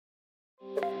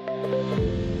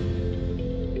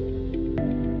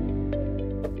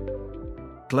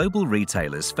Global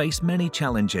retailers face many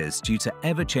challenges due to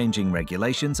ever-changing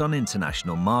regulations on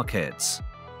international markets.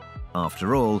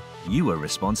 After all, you are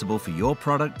responsible for your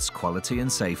product's quality and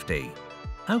safety.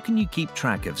 How can you keep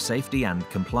track of safety and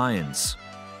compliance?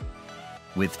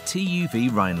 With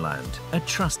TÜV Rheinland, a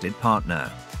trusted partner.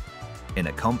 In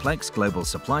a complex global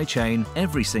supply chain,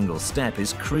 every single step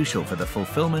is crucial for the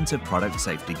fulfillment of product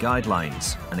safety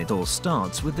guidelines, and it all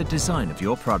starts with the design of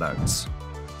your products.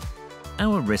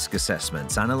 Our risk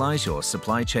assessments analyze your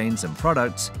supply chains and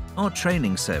products. Our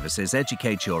training services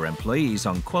educate your employees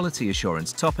on quality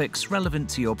assurance topics relevant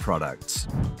to your products.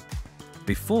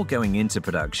 Before going into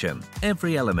production,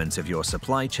 every element of your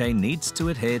supply chain needs to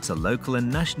adhere to local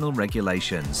and national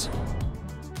regulations.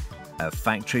 A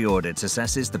factory audit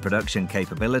assesses the production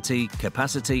capability,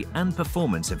 capacity, and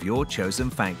performance of your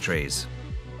chosen factories.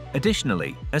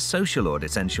 Additionally, a social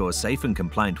audit ensures safe and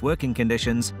compliant working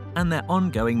conditions and their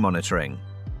ongoing monitoring.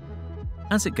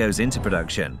 As it goes into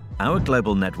production, our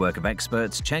global network of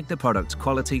experts check the product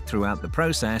quality throughout the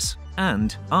process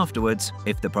and, afterwards,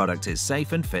 if the product is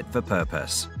safe and fit for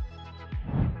purpose.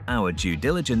 Our due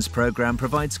diligence program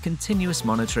provides continuous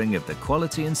monitoring of the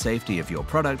quality and safety of your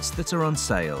products that are on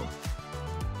sale.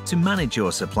 To manage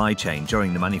your supply chain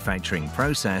during the manufacturing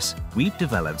process, we've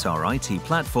developed our IT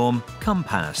platform,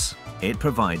 Compass. It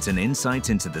provides an insight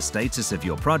into the status of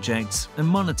your projects and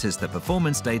monitors the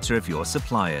performance data of your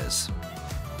suppliers.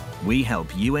 We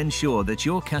help you ensure that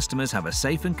your customers have a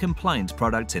safe and compliant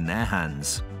product in their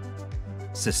hands.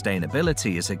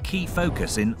 Sustainability is a key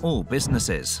focus in all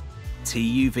businesses.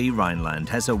 TÜV Rheinland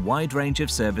has a wide range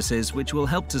of services which will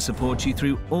help to support you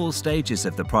through all stages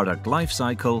of the product life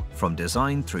cycle, from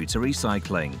design through to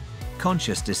recycling.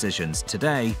 Conscious decisions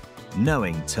today,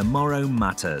 knowing tomorrow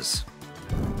matters.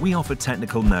 We offer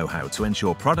technical know-how to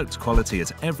ensure product quality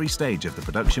at every stage of the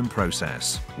production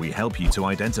process. We help you to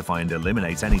identify and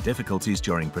eliminate any difficulties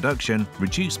during production,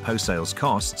 reduce post-sales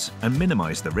costs, and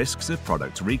minimize the risks of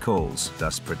product recalls,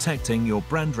 thus protecting your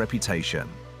brand reputation.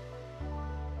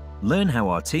 Learn how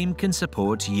our team can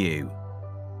support you.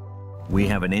 We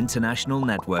have an international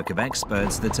network of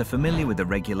experts that are familiar with the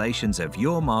regulations of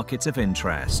your market of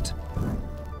interest.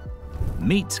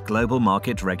 Meet global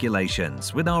market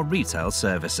regulations with our retail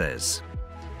services.